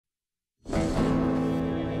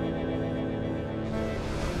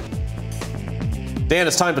Dan,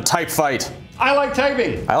 it's time to type fight. I like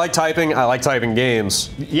typing. I like typing. I like typing games.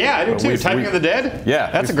 Yeah, I do too. Typing of the Dead? Yeah.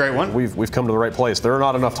 That's a great one. We've come to the right place. There are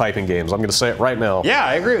not enough typing games. I'm going to say it right now. Yeah,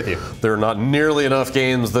 I agree with you. There are not nearly enough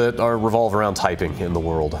games that revolve around typing in the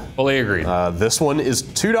world. Fully agreed. This one is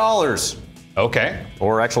 $2. Okay.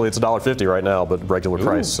 Or actually, it's $1.50 right now, but regular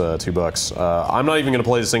price, $2. I'm not even going to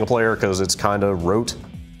play the single player because it's kind of rote.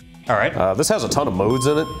 All right. This has a ton of modes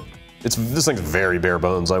in it. This thing's very bare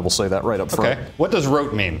bones. I will say that right up front. Okay. What does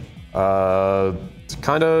rote mean?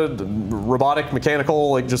 Kind of robotic, mechanical,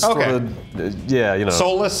 like just sort of, yeah, you know.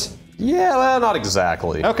 Soulless? Yeah, well, not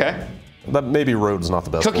exactly. Okay. But maybe rote is not the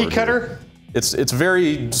best Cookie word cutter? here. It's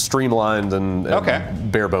very streamlined and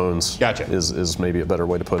bare bones. Gotcha. Is maybe a better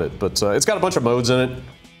way to put it. But it's got a bunch of modes in it,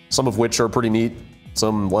 some of which are pretty neat,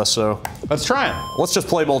 some less so. Let's try them. Let's just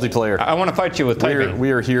play multiplayer. I want to fight you with typing.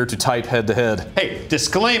 We are here to type head to head. Hey,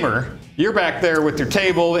 disclaimer. You're back there with your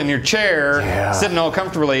table and your chair, sitting all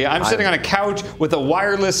comfortably. I'm sitting on a couch with a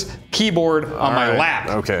wireless keyboard on my lap.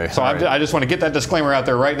 Okay. So I just want to get that disclaimer out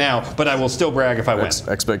there right now, but I will still brag if I win.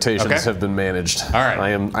 Expectations have been managed. All right.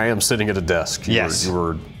 I am sitting at a desk. Yes. You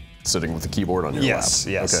were sitting with the keyboard on your lap.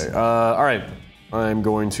 Yes. Okay. All right. I'm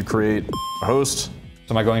going to create a host.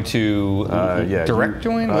 So am I going to direct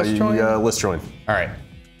join, list join? List join. All right.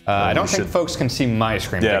 I don't think folks can see my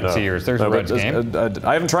screen, but they can see yours. There's Red's game.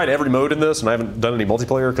 I haven't tried every mode in this, and I haven't done any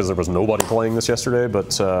multiplayer because there was nobody playing this yesterday.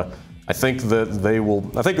 But I think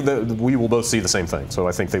that we will both see the same thing. So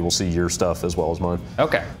I think they will see your stuff as well as mine.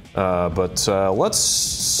 Okay. But let's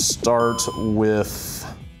start with.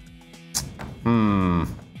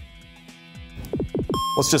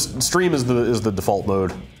 Let's just stream is the default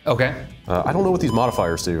mode. Okay. I don't know what these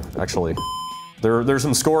modifiers do actually. There's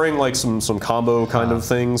some scoring, like some combo kind of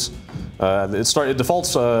things. It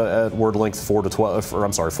defaults at word length 4 to 12, or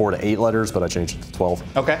I'm sorry, 4 to 8 letters, but I changed it to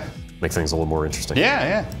 12. Okay. Make things a little more interesting.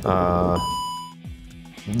 Yeah.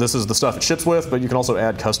 This is the stuff it ships with, but you can also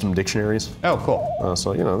add custom dictionaries. Oh, cool.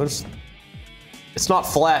 So you know, it's not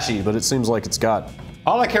flashy, but it seems like it's got.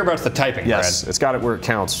 All I care about is the typing. Yes, Brad. it's got it where it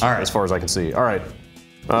counts. All right. As far as I can see. All right.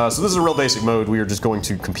 So this is a real basic mode. We are just going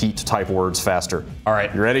to compete to type words faster. All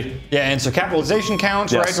right. You ready? Yeah, and so capitalization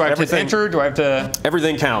counts, Yes, right? Do I have to enter? Do I have to?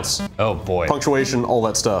 Everything counts. Oh boy. Punctuation, all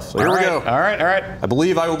that stuff. So here we go. All right. I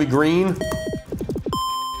believe I will be green.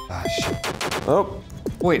 Ah, shit. Oh.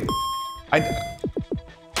 Wait.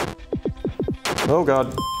 Oh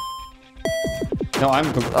God. No, I'm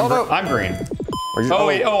green. Are you,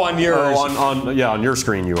 wait. Oh, on yours. Oh, on your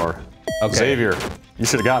screen you are. Okay. Xavier, you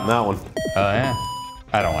should have gotten that one. Oh yeah.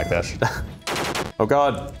 I don't like that. Oh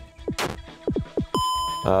God.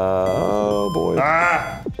 Oh boy.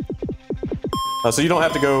 Ah. So you don't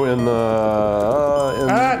have to go in.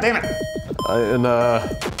 Damn it.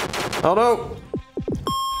 Oh no.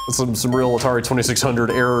 That's some real Atari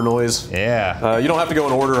 2600 error noise. Yeah. You don't have to go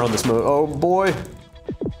in order on this mode. Oh boy.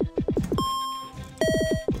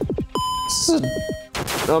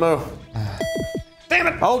 Oh no. Damn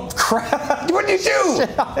it! Oh crap! What did you do?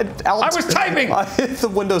 I was typing! I hit the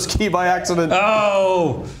Windows key by accident.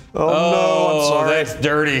 Oh! Oh no, I'm sorry. That's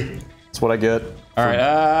dirty. That's what I get. Alright,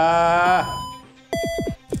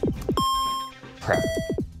 crap.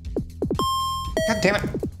 God damn it.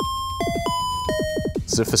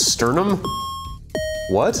 Ziphisternum?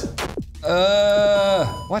 What?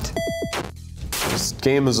 What? This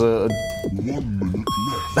game is a... 1 minute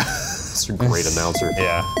left. It's a great announcer.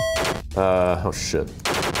 Yeah. Oh shit.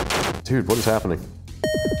 Dude, what is happening?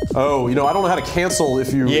 Oh, you know, I don't know how to cancel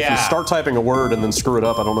if you start typing a word and then screw it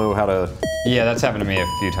up. I don't know how to... Yeah, that's happened to me a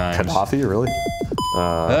few times. Gaddafi, really?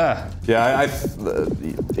 Yeah, I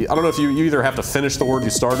don't know if you either have to finish the word you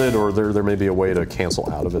started or there may be a way to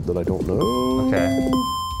cancel out of it that I don't know. Okay.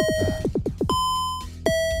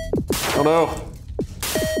 Oh no.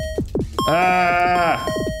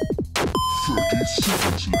 30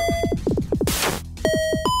 seconds left.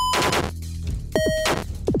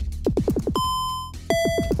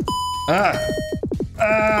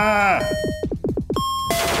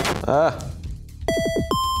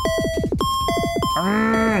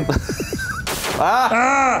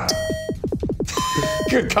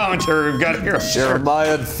 Good commentary we've got here.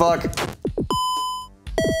 Jeremiah, fuck.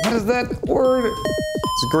 What is that word?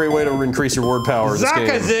 It's a great way to increase your word power.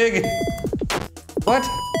 Zakazig. What?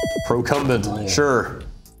 Procumbent. Sure.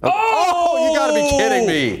 Oh, you gotta be kidding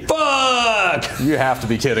me. Fuck. You have to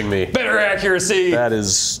be kidding me. Better accuracy.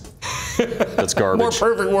 That's garbage. More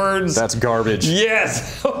perfect words. That's garbage.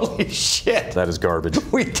 Yes. Holy shit. That is garbage.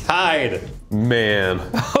 We tied. Man.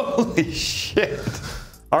 Holy shit.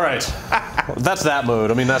 All right, that's that mode.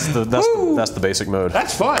 I mean, that's the basic mode.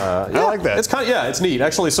 That's fun. I like that. It's it's neat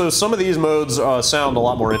actually. So some of these modes sound a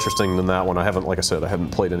lot more interesting than that one. I haven't, like I said, I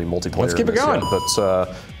haven't played any multiplayer. Let's keep it going. Yet,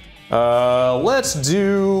 but let's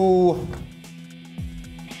do.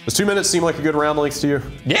 Does 2 minutes seem like a good round length to you?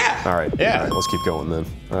 Yeah. All right. Yeah. All right, let's keep going then.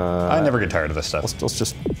 I never get tired of this stuff. Let's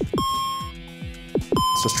just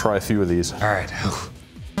try a few of these. All right.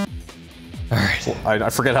 All right. I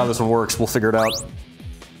forget how this one works. We'll figure it out.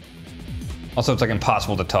 Also, it's like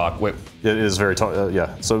impossible to talk. Wait. It is very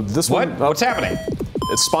yeah. So this one. What's happening?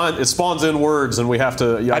 It spawns in words, and we have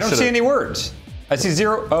to. Yeah, I don't see any words. I see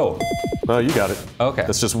 0. Oh. No, you got it. Okay.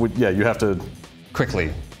 It's just yeah. You have to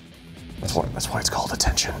quickly. That's why it's called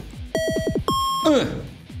attention. Oh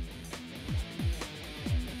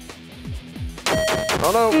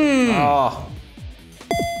no! Oh.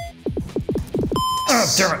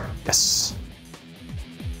 Oh, damn it! Yes.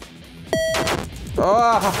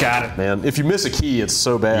 Oh, got it. Man, if you miss a key, it's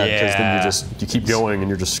so bad because then you keep going and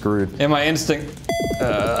you're just screwed. And my instinct is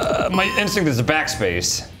a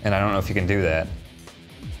backspace, and I don't know if you can do that.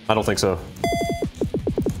 I don't think so.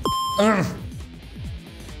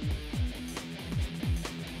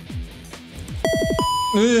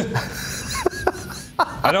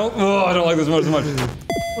 I don't like this mode as much.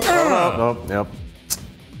 Oh, no, yep.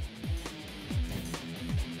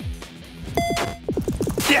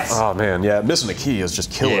 Yes! Oh man, yeah, missing a key is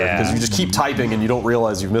just killer because you just keep typing and you don't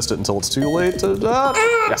realize you've missed it until it's too late to.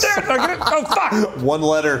 Yes. Damn it, I get it. Oh fuck! One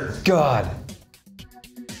letter. God.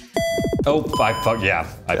 Oh, I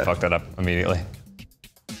fucked that up immediately.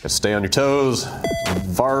 Gotta stay on your toes.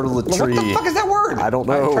 Varletry. What the fuck is that word? I don't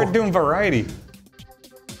know. I tried doing variety.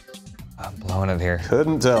 I'm blowing it here.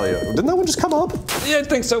 Couldn't tell you. Didn't that one just come up? Yeah, I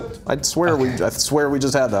think so. I swear we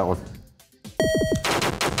just had that one.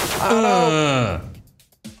 I don't know.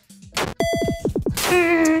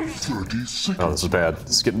 30 seconds. Oh, this is bad.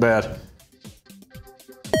 This is getting bad.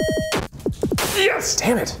 Yes!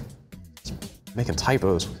 Damn it. It's making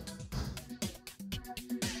typos.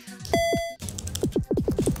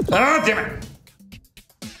 Ah, damn it!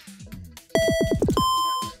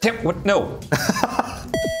 Damn, what? No.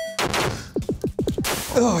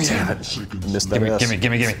 Oh, yeah. Damn it. Missed that S. Gimme.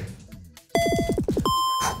 Damn it!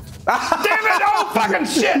 Oh, fucking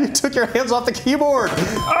shit! You took your hands off the keyboard.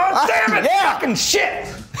 Oh, damn it! Yeah. Fucking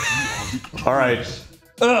shit! All right.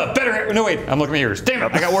 Better. No, wait. I'm looking at yours. Damn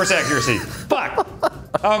it! I got worse accuracy. Fuck!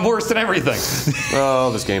 I'm worse than everything.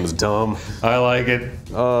 Oh, this game is dumb. I like it.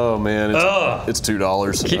 Oh man, it's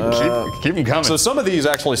 $2. Keep them coming. So some of these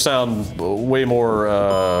actually sound way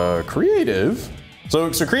more creative.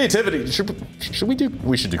 So creativity. We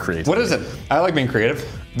should do creativity. What is it? I like being creative.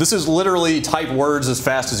 This is literally type words as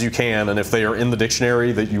fast as you can, and if they are in the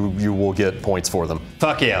dictionary, that you will get points for them.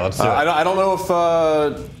 Fuck yeah, let's do it. I don't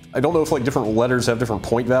know if like different letters have different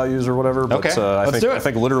point values or whatever. But okay, let's do it. I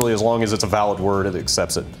think literally as long as it's a valid word, it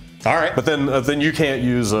accepts it. All right. But then you can't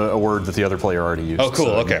use a word that the other player already used. Oh, cool.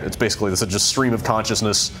 So okay. It's basically this is just stream of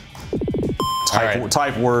consciousness.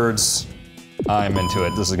 Type words. I'm into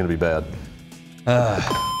it. This is going to be bad.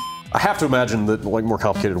 I have to imagine that like more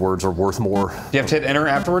complicated words are worth more. Do you have to hit enter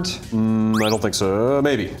afterwards? I don't think so.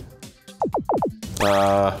 Maybe.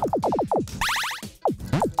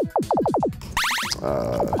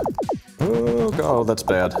 Oh god, that's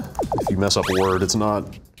bad. If you mess up a word, it's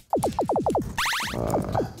not. I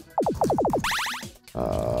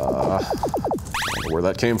don't know where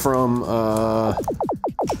that came from.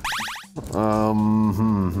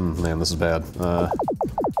 Man, this is bad.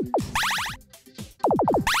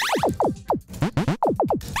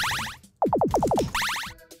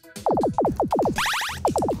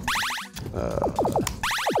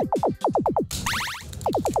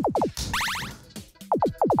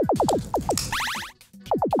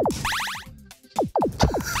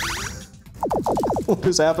 What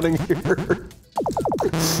is happening here?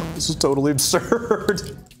 This is totally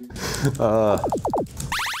absurd.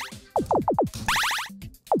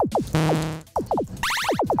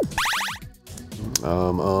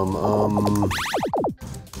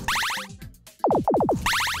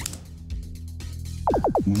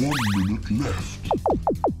 One minute left.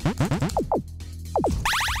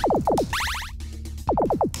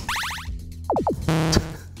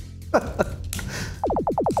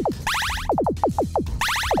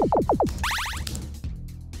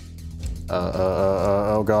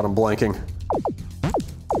 Oh god, I'm blanking.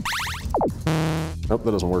 Nope,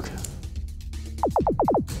 that doesn't work.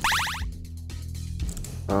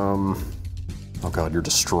 Oh god, you're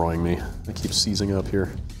destroying me. I keep seizing up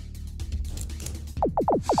here.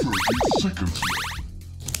 30 seconds left.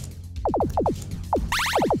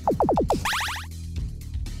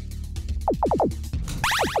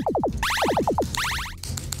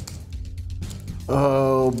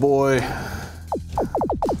 Oh boy.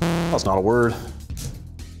 That's not a word.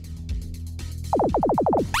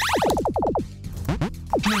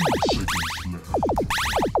 10 seconds left.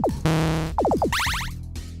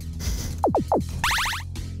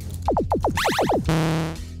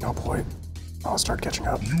 Oh boy. I'll start catching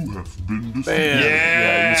up. You have been defeated. Man.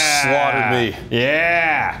 Yeah, you slaughtered me.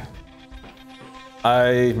 Yeah.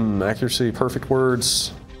 Accuracy, perfect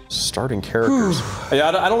words, starting characters. Yeah,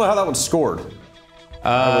 I don't know how that one scored.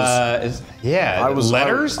 Letters?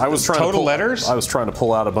 I was trying total to pull, letters? I was trying to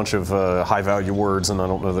pull out a bunch of high-value words, and I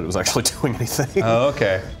don't know that it was actually doing anything. Oh,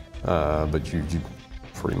 okay. But you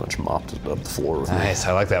pretty much mopped it up the floor with me. Nice,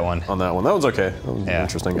 I like that one. On that one. That one's okay. That was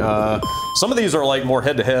interesting. Some of these are like more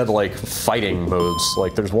head-to-head, like fighting modes.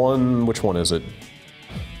 Like there's one, which one is it?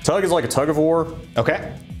 Tug is like a tug of war.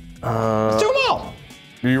 Okay. Let's do them all.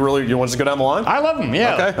 You want to just go down the line? I love them,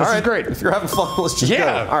 yeah. Okay, This all is great. If you're having fun, let's just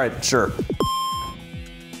go. All right, sure.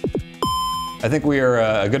 I think we are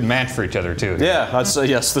a good match for each other, too. Yeah, I'd say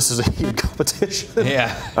yes, this is a heated competition.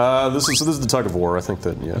 Yeah. This is the tug of war, I think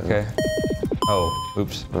that, yeah. Okay. Oh,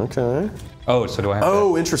 oops. Okay. Oh, so do I have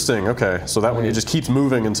Oh, interesting, okay. So that one, it just keeps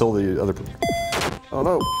moving until the other... Oh,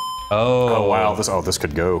 no. Oh. Oh, wow, this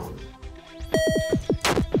could go.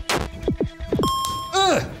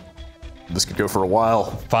 This could go for a while.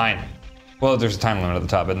 Fine. Well, there's a time limit at the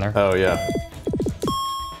top, isn't there? Oh, yeah.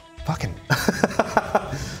 Fucking.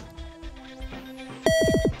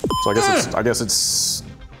 So I guess it's...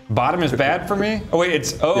 Bottom is bad for me? Oh, wait,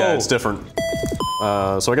 it's... Oh. Yeah, it's different.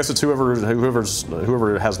 So I guess it's whoever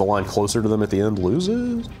has the line closer to them at the end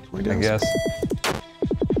loses, I guess.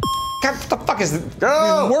 God, what the fuck is these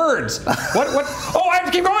Go! words? What? Oh, I have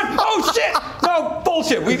to keep going? Oh, shit! No,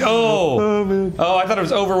 bullshit. Oh, man. Oh, I thought it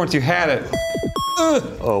was over once you had it.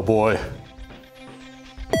 Oh, boy.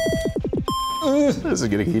 This is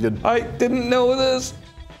getting heated. I didn't know this.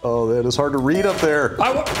 Oh, man, it's hard to read up there.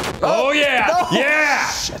 Oh, yeah! No. Yeah!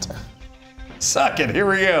 Shit. Suck it, here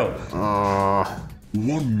we go.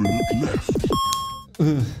 1 minute left.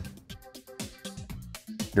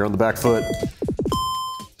 You're on the back foot.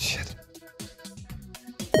 Shit.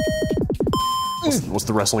 What's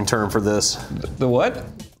the wrestling term for this? The what?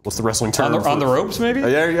 What's the wrestling term? On the ropes, maybe?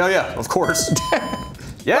 Yeah, of course.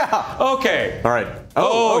 Yeah. Okay. All right.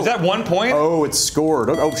 Oh, is that 1 point? Oh, it's scored.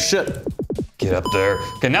 Oh, shit. Get up there.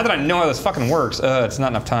 Okay, now that I know how this fucking works, it's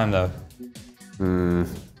not enough time though.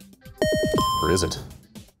 Or is it?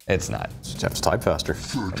 It's not. Just have to type faster.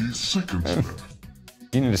 30 seconds left.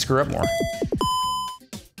 You need to screw up more.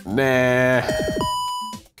 Nah.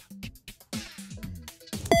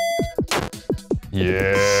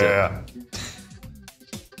 Yeah.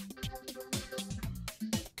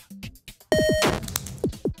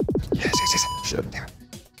 Yes. Shit.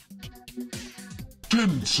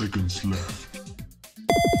 10 seconds left.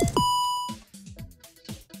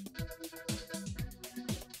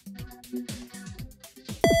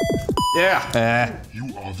 Yeah. You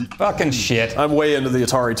are victorious. Fucking shit. I'm way into the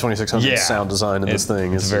Atari 2600 Yeah. sound design in this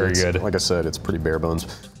thing. It's very good. Like I said, it's pretty bare bones.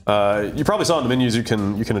 You probably saw in the menus you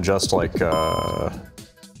can adjust like let's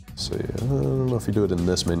see, I don't know if you do it in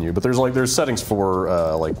this menu, but there's settings for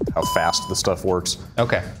like how fast the stuff works,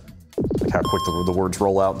 Okay. like how quick the words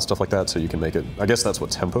roll out and stuff like that. So you can make it. I guess that's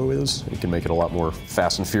what tempo is. You can make it a lot more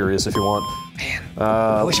fast and furious if you want. Man,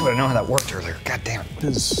 I wish I would have known how that worked earlier. God damn it.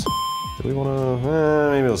 Do we want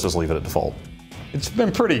to? Maybe let's just leave it at default. It's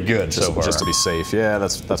been pretty good so far. Just to be safe. Yeah,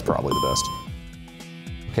 that's probably the best.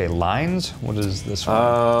 Okay, lines? What is this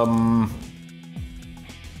one?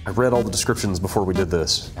 I read all the descriptions before we did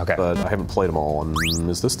this. Okay. But I haven't played them all. And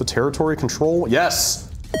is this the territory control?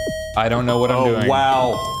 Yes! I don't know what I'm doing. Oh,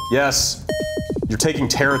 wow. Yes. You're taking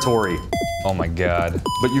territory. Oh my god.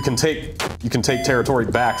 But you can take territory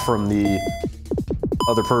back from the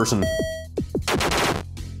other person.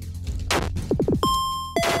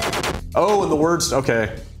 Oh, and the words,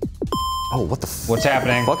 okay. Oh, what the What's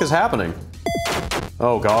happening? fuck is happening?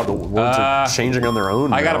 Oh god, the words are changing on their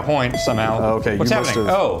own I got now. a point somehow. Okay, What's you must happening?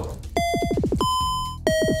 have- Oh.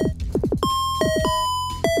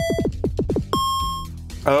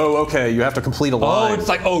 Oh, okay, you have to complete a line. Oh, it's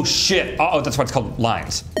like, oh shit. Oh, that's why it's called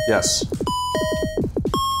lines. Yes.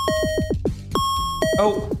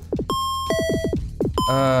 Oh.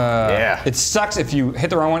 Yeah. It sucks if you hit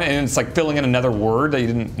the wrong one and it's like filling in another word that you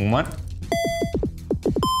didn't want.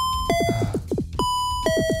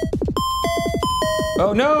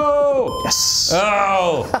 Oh no! Yes.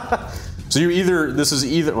 Oh! So this is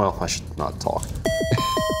either, well, I should not talk.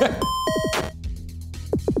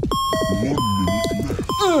 1 minute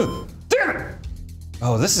left. Damn it!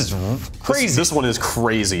 Oh, this is crazy. This one is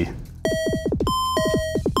crazy.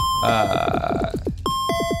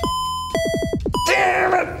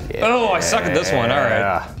 Oh, I suck at this one. All right.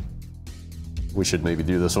 Yeah. We should maybe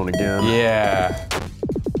do this one again. Yeah.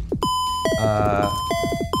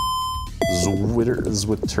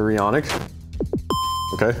 Zwitterionic.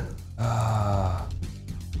 Okay.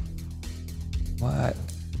 What?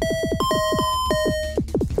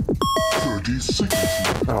 30 seconds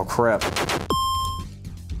left. Oh crap.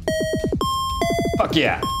 Fuck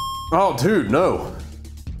yeah. Oh dude, no.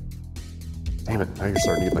 Damn it, now you're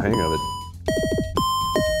starting to get the hang of it.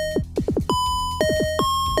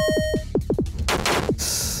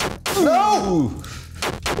 No!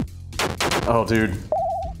 Oh dude.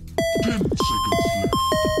 10 seconds left.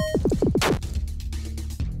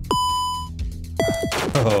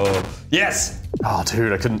 Oh. Yes. Oh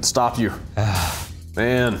dude, I couldn't stop you.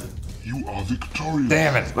 Man. You are victorious.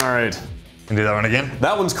 Damn it. All right. Can do that one again?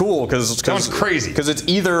 That one's cool because That one's crazy. Because it's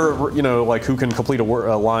either, you know, like who can complete a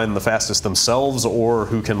line the fastest themselves, or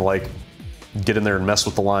who can like get in there and mess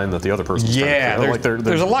with the line that the other person's trying to Yeah. clear.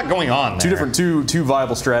 There's a lot going on there. Two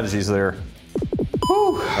viable strategies there.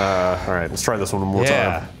 Whew. All right, let's try this one more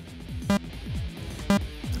time.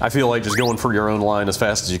 I feel like just going for your own line as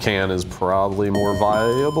fast as you can is probably more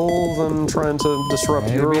viable than trying to disrupt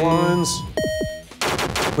your lines.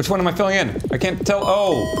 Which one am I filling in? I can't tell.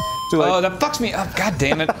 Oh. Too late. Oh, that fucks me up. God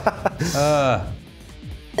damn it.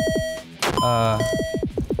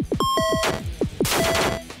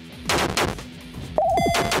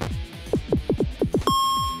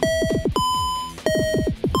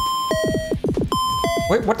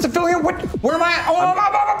 Wait, what's the filling in? Where am I? Oh, I'm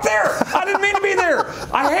up there. I didn't mean to be there.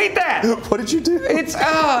 I hate that. What did you do? It's,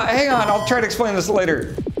 hang on. I'll try to explain this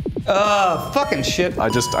later. Fucking shit. I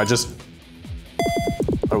was just.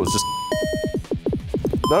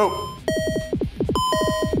 No.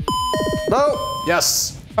 No.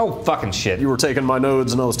 Yes. Oh, fucking shit. You were taking my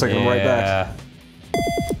nodes and I was taking them right back.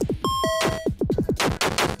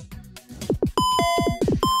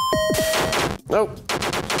 Nope.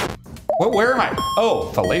 Where am I?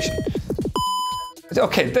 Oh, fellation.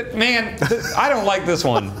 Okay, man, I don't like this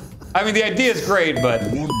one. I mean, the idea is great, but...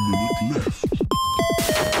 1 minute left.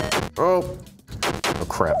 Oh. Oh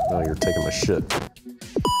crap, now you're taking my shit.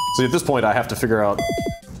 See, at this point I have to figure out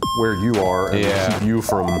where you are and keep you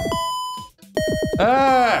from...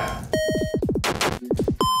 Ah!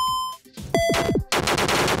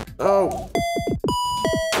 Oh.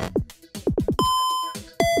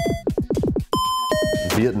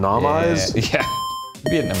 Vietnamized? Yeah.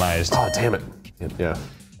 Vietnamized. Oh, damn it. Yeah.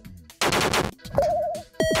 30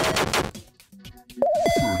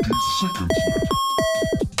 seconds left.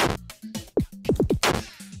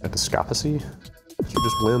 Episcopacy? Did you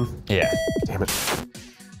just win? Yeah. Damn it.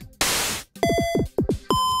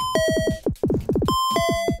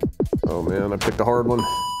 Oh man, I picked a hard one.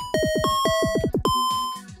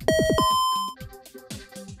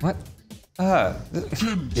 What?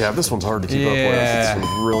 Yeah, this one's hard to keep up with. It's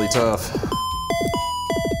really tough.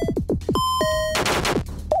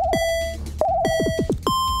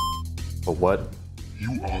 But what?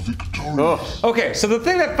 You are victorious. Oh, Okay, so the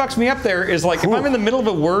thing that fucks me up there is like if I'm in the middle of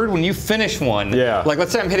a word when you finish one, like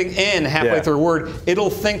let's say I'm hitting N halfway through a word, it'll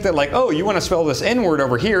think that like, oh, you want to spell this N word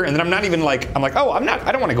over here, and then I'm not even like, I'm like, oh, I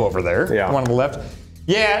don't want to go over there. Yeah. I want to the left.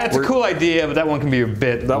 Yeah, that's a cool idea, but that one can be a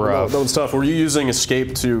bit rough. that one's tough. Were you using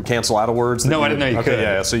escape to cancel out of words? No, I didn't know you could.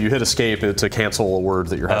 Yeah, so you hit escape to cancel a word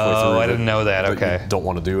that you're halfway through. Oh, I didn't know that. Okay. You don't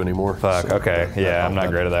want to do anymore. Fuck. So Okay. Yeah, I'm not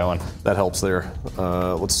great at that one. That helps there.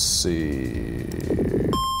 Let's see.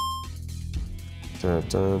 Dun,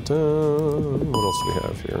 dun, dun. What else do we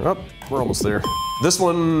have here? Oh, we're almost there. This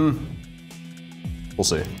one, we'll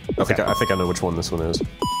see. I think I know which one this one is.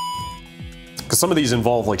 Because some of these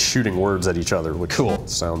involve like shooting words at each other, which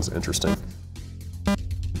sounds interesting.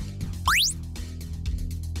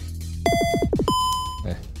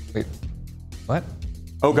 Wait. What?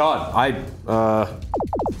 Oh God,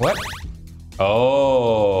 What?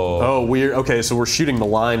 Oh. Oh, weird. Okay, so we're shooting the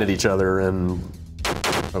line at each other, and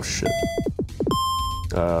oh shit.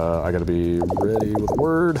 I gotta be ready with a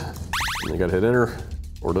word. And I gotta hit enter,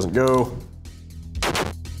 or it doesn't go.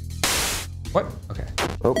 What? Okay.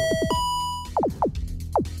 Oh.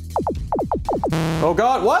 Oh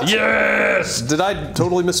God, what? Yes! Did I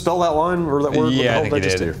totally misspell that line or that word? Yeah, I what the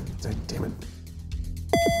think hell you did I just did. do? Damn it.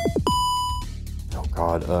 Oh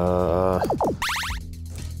God,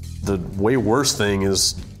 the way worse thing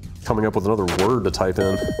is coming up with another word to type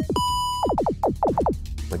in.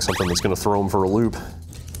 Like something that's gonna throw them for a loop.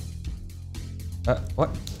 What?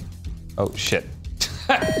 Oh, shit.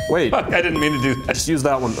 Wait. I didn't mean to do that. Just use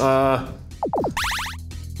that one.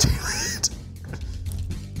 Damn it.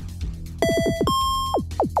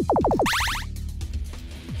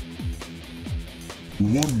 1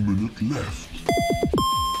 1 minute left.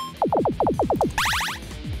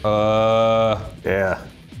 Yeah.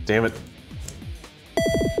 Damn it.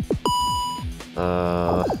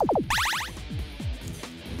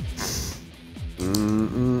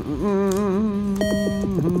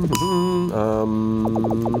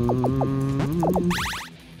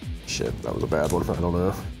 Shit, that was a bad one. I don't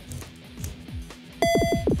know.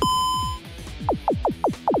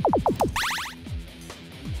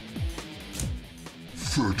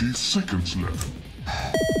 Seconds left.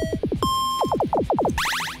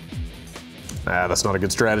 Ah, that's not a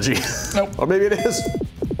good strategy. Nope. Or maybe it is.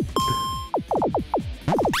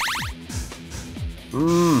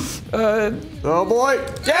 Oh boy.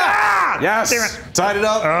 Yeah! Yes! Damn it. Tied it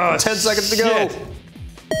up. Oh, 10 seconds to shit. go.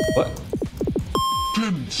 What?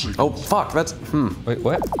 10 seconds. Oh, fuck. That's. Wait,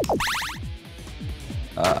 what?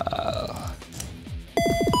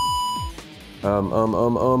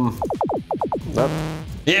 That,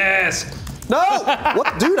 Yes! no!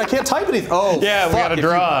 What? Dude, I can't type anything. Oh, Yeah, we fuck. gotta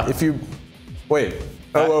draw. If you. Wait.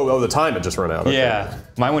 Oh, the time had just run out. Okay. Yeah.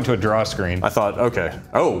 Mine went to a draw screen. I thought, okay.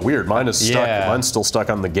 Oh, weird. Mine is stuck. Yeah. Mine's still stuck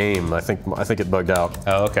on the game. I think it bugged out.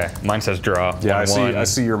 Oh, okay. Mine says draw. Yeah, 1-1. I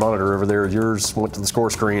see your monitor over there. Yours went to the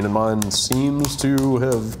score screen, and mine seems to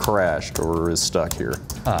have crashed or is stuck here.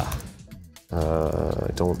 Ah.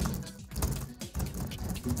 I don't.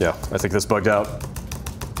 Yeah, I think this bugged out.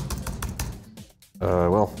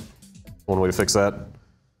 Well, one way to fix that.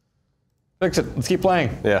 Fix it. Let's keep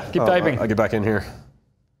playing. Yeah. Keep typing. I'll get back in here.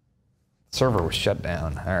 Server was shut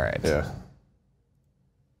down. All right. Yeah.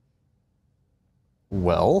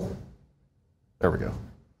 Well, there we go.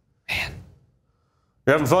 Man.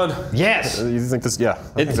 You having fun? Yes. You think this? Yeah. I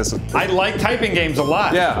think this is, I like typing games a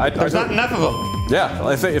lot. Yeah, There's not enough of them.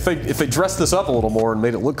 yeah. If they dressed this up a little more and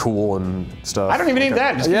made it look cool and stuff. I don't even need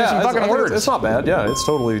that. Just give me some I fucking think words. It's not bad. Yeah, it's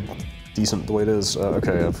totally decent the way it is.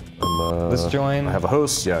 Okay, Let's join. I have a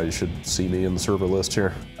host. Yeah, you should see me in the server list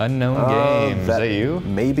here. Unknown games. Is that you?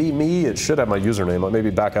 Maybe me. It should have my username. I'll maybe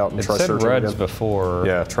back out and It try said searching Ruds again. before.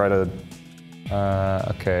 Yeah, try to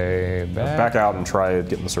Okay. back out and try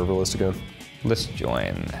getting the server list again. List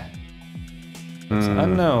join. It's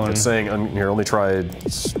unknown. It's saying here. Let me try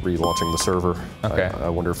relaunching the server. Okay. I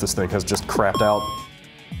wonder if this thing has just crapped out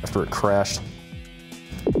after it crashed.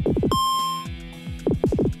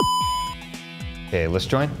 Okay, list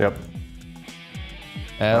join. Yep.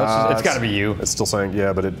 It's got to be you. It's still saying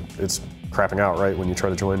yeah, but it's crapping out right when you try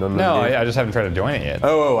to join unknown No, game. I just haven't tried to join it yet.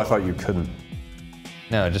 Oh, I thought you couldn't.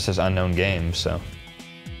 No, it just says unknown games. So.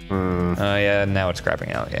 Oh yeah, now it's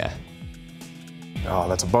crapping out. Yeah. Oh,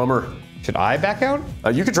 that's a bummer. Should I back out?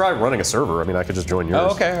 You could try running a server. I mean, I could just join yours.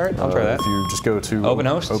 Oh, okay, all right, I'll try that. If you just go to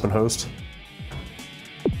OpenHost? OpenHost.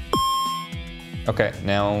 Okay,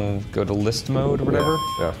 now go to list mode or whatever.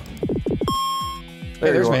 Yeah.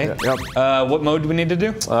 Hey, there's you me. are. Yeah, yep. What mode do we need to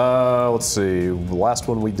do? Let's see. The last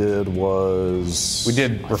one we did was. We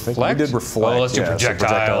did reflect. We did reflect. Oh, let's do yeah, so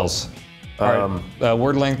projectiles. All right.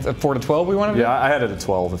 Word length 4 to 12. We want to do. Yeah, I had it at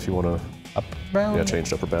 12. If you want to. Up bound. Yeah,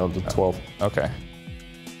 changed upper bound to 12. Okay.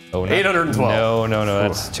 Oh, no. 812. No,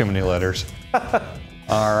 that's too many letters.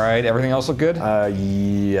 All right, everything else look good?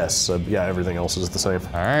 Yes. Yeah, everything else is the same.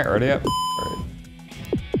 All right, ready up. All right.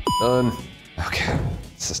 Done. Okay,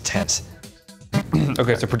 this is tense.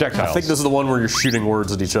 Okay, so projectiles. I think this is the one where you're shooting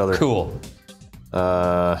words at each other. Cool.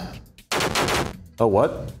 Oh,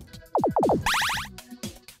 what?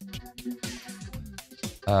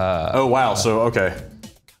 Oh, wow. So, okay.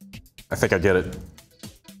 I think I get it.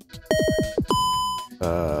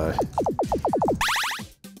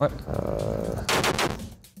 What?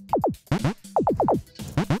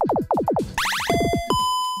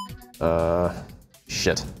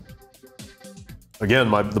 Shit. Again,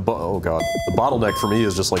 oh god, the bottleneck for me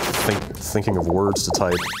is just like thinking of words to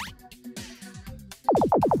type.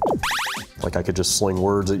 Like I could just sling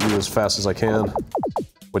words at you as fast as I can.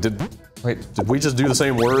 Wait, did we just do the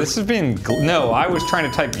same word? This is being, no, I was trying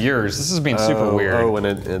to type yours. This is being super weird. Oh, and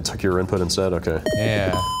it took your input instead, okay.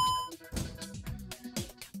 Yeah.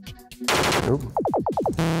 Nope.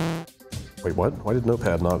 Wait, what? Why did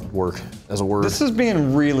Notepad not work as a word? This is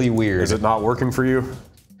being really weird. Is it not working for you?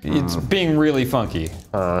 It's being really funky.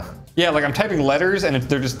 Yeah, like I'm typing letters and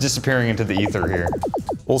they're just disappearing into the ether here.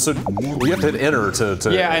 Well, so you have to hit enter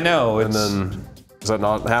to yeah, I know. And then, is that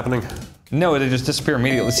not happening? No, they just disappear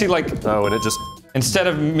immediately. See, like, oh, and it just, instead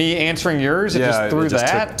of me answering yours, it just threw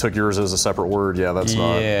that. Took yours as a separate word. Yeah, that's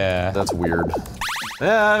not. Yeah. That's weird.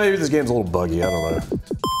 Yeah, maybe this game's a little buggy. I don't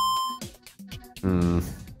know.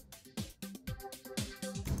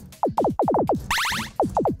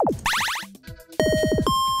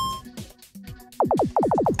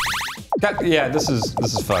 Yeah, this is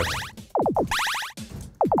fucked.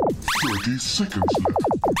 30 seconds left.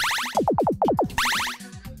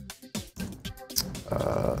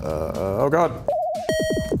 Oh god.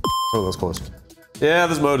 Oh, that's close. Yeah,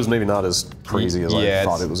 this mode is maybe not as crazy as I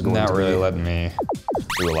thought it was going to be. Not really letting me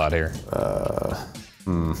do a lot here. I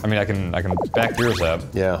mean, I can back yours up.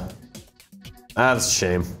 Yeah. Ah, that's a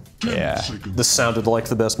shame. Yeah. This sounded like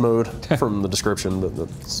the best mode from the description, but that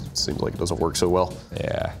seems like it doesn't work so well.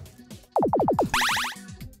 Yeah.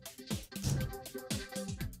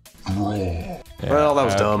 Well, that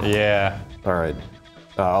was dumb. Yeah. All right.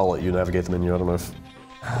 I'll let you navigate the menu. I don't know if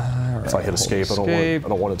I hit escape, I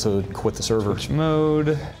don't want it to quit the server. Which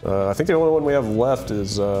mode? I think the only one we have left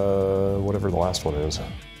is whatever the last one is.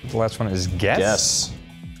 The last one is guess? Guess.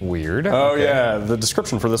 Weird. Oh okay. yeah, the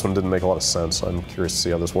description for this one didn't make a lot of sense. I'm curious to see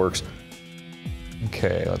how this works.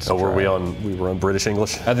 Okay, let's So were we were on British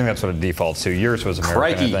English? I think that's what it defaults to. Yours was American,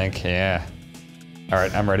 Crikey. I think. Yeah. All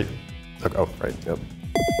right, I'm ready. Okay, oh, right, yep.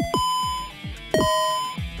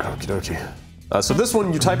 Okie dokie. So this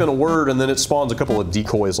one, you type in a word and then it spawns a couple of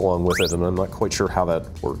decoys along with it, and I'm not quite sure how that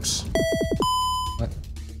works. What?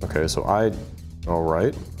 Okay, so all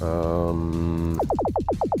right.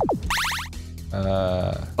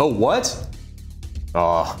 Oh, what?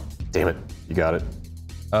 Oh, damn it, you got it.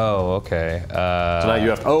 Oh, okay. So now you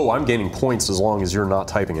have, I'm gaining points as long as you're not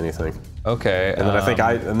typing anything. Okay. And then I think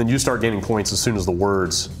and then you start gaining points as soon as the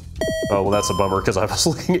words. Oh, well, that's a bummer because I was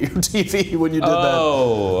looking at your TV when you did that.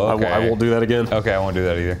 Oh, okay. I won't do that again. Okay, I won't do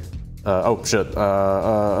that either. Oh, shit.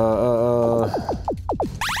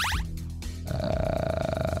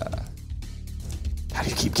 How do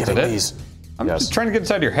you keep getting these? I'm just trying to get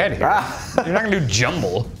inside your head here. You're not gonna do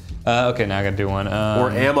jumble. Okay, now I gotta do one.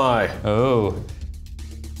 Or am I? Oh.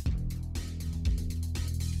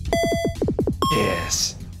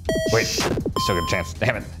 Yes. Wait, still got a chance.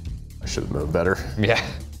 Damn it. I should have known better. Yeah.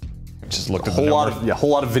 Just looked at a whole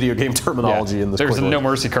lot of video game terminology in this. There's a No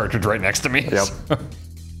Mercy cartridge right next to me. Yep.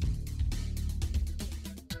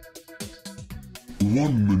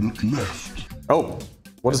 1 minute left. Oh,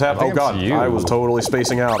 what has happened? Oh god, you. I was totally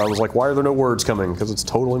spacing out. I was like, why are there no words coming? Because it's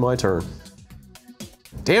totally my turn.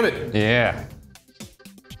 Damn it. Yeah.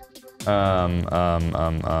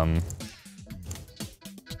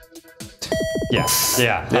 Yeah.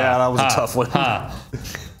 Yeah, that was a tough one.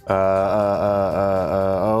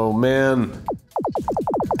 Oh man.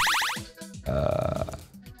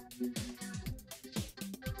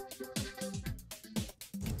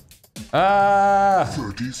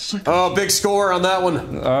 30 seconds. Oh, big score on that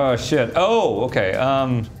one. Oh shit. Oh, okay.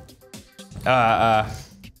 Damn it.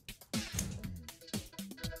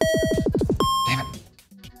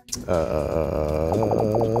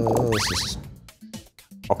 This is...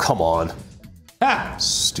 Oh, come on. Ah!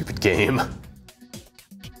 Stupid game.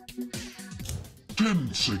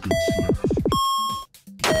 10 seconds left.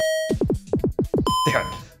 Damn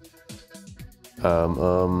it.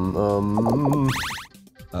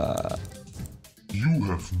 You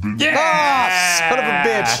have been. Yeah! Son of a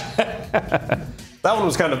bitch. That one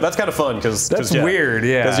was that's kind of fun because That's weird,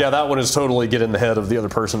 yeah. Because that one is totally get in the head of the other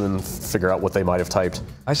person and figure out what they might have typed.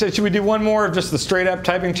 I said, should we do one more of just the straight up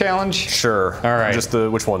typing challenge? Sure. All right. Just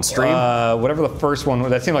which one? Stream? Whatever the first one.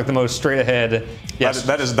 That seemed like the most straight ahead. Yes.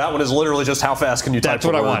 That one is literally just how fast can you type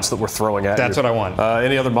the words that we're throwing at you. That's what I want.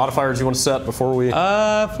 Any other modifiers you want to set before we?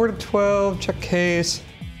 4 to 12. Check case.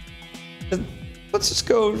 Let's just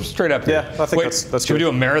go straight up here. Yeah, I think that's should good. we do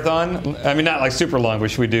a marathon? I mean, not like super long,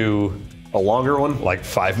 but should we do a longer one? Like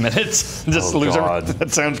 5 minutes? Just oh, lose God.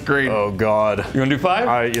 That sounds great. Oh God. You want to do 5? All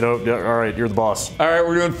right, all right, you're the boss. All right,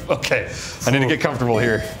 we're doing, okay. I need to get comfortable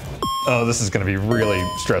here. Oh, this is going to be really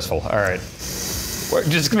stressful. All right.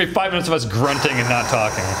 Just going to be 5 minutes of us grunting and not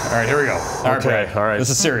talking. All right, here we go. All right, okay, Brad. all right. This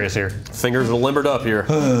is serious here. Fingers are limbered up here.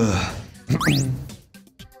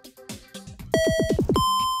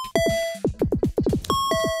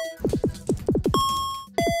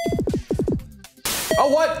 Oh,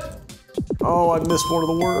 what? Oh, I missed one of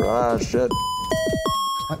the words. Ah, shit.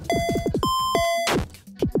 What?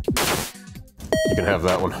 You can have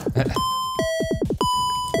that one.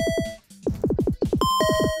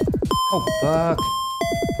 Oh, fuck.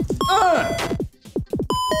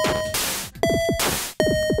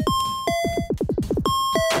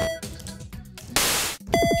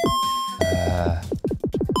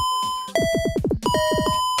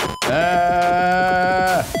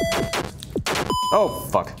 Oh,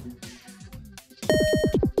 fuck.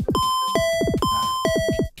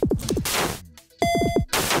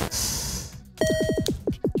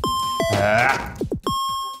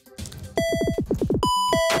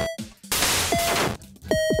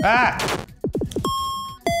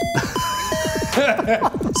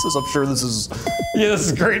 I'm sure this is. Yeah, this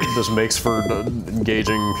is great. This makes for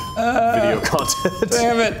engaging video content.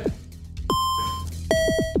 Damn it.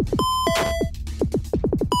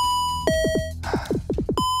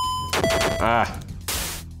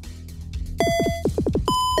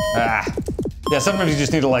 Yeah, sometimes you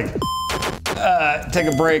just need to like take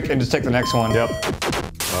a break and just take the next one. Yep.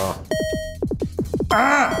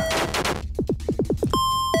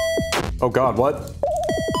 Oh God, what?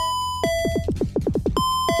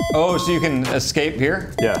 Oh, so you can escape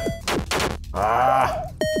here? Yeah.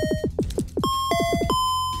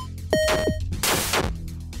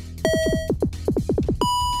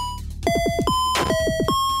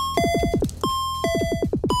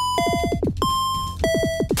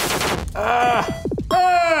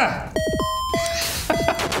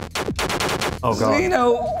 Oh God.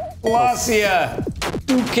 Zeno, Lacia,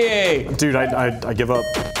 Duque. Dude, I give up.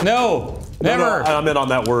 No, never. No, I'm in on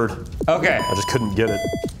that word. Okay. I just couldn't get it.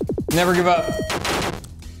 Never give up.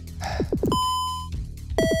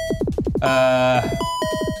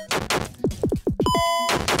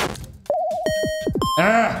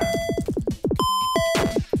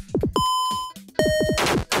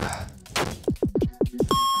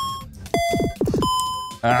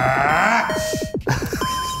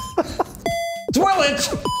 Twillage!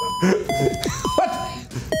 What?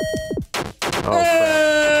 Oh,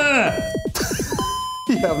 crap.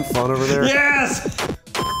 You having fun over there? Yes!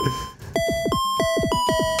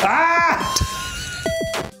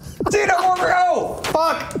 Zeno, go!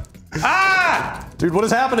 Fuck! Dude, what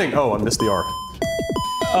is happening? Oh, I missed the R.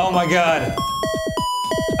 Oh my God.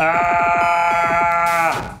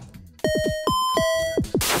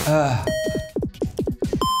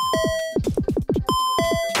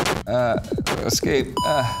 Escape.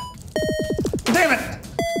 Damn it!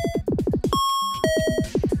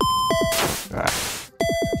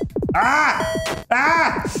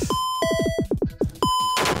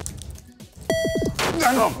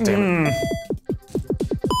 Oh, damn it.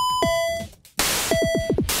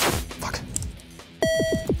 Fuck.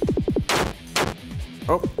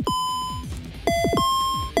 Oh.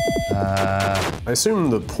 I assume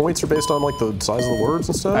the points are based on like the size of the words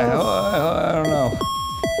and stuff? I don't know.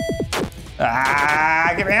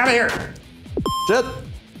 Get me out of here! Shit!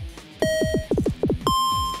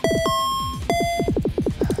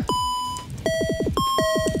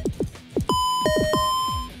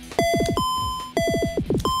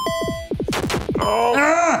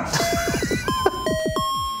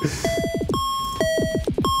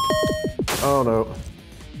 Oh no.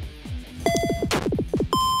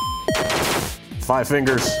 5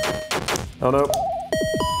 fingers. Oh no.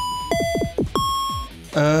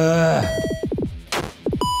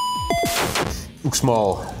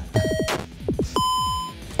 Small.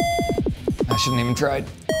 I shouldn't even tried.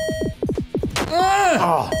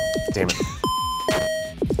 Oh, damn it.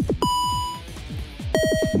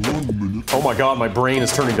 1 minute. Oh my God, my brain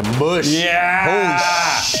is turning to mush. Yeah!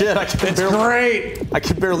 Holy shit, I can barely. Great! I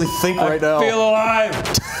can barely think right now. I feel alive!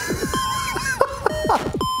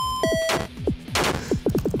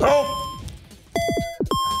 Oh!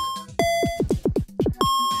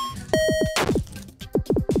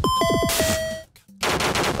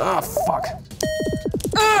 Ah, fuck.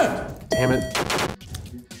 Damn it.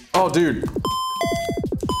 Oh, dude.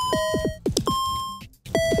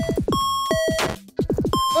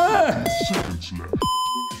 Seconds left.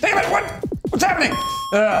 Damn it, what's happening?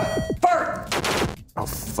 Fart! Oh,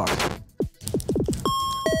 fuck.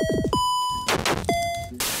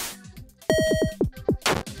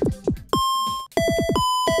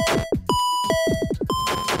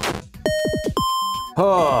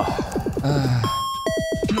 Oh.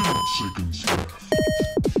 10 seconds left.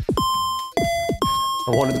 I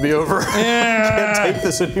want it to be over. Yeah. I can't take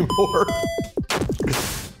this anymore.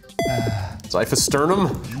 Xiphisternum?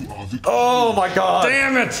 You are the Oh my God.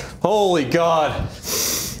 Damn it! Holy God.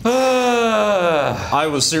 I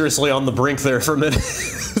was seriously on the brink there for a minute.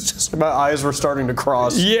 It's just my eyes were starting to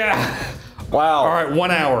cross. Yeah! Wow. All right,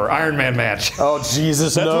 1 hour Iron Man match. Oh,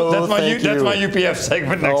 Jesus, no, thank That's you. my UPF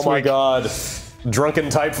segment next week. Oh my God. Drunken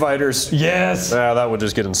Typefighters. Yes. Yeah, that would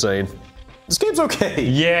just get insane. This game's okay.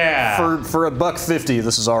 Yeah. For $1.50,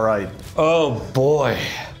 this is all right. Oh boy.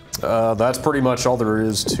 That's pretty much all there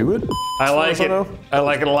is to it. I like it. I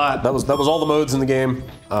like it a lot. That was all the modes in the game.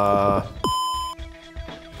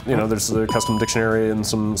 You know, there's the custom dictionary and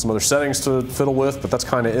some other settings to fiddle with, but that's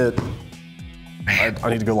kind of it. I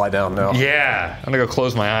need to go lie down now. Yeah, I'm gonna go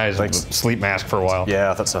close my eyes and sleep mask for a while.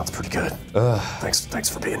 Yeah, that sounds pretty good. Thanks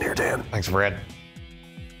for being here, Dan. Thanks, Brad.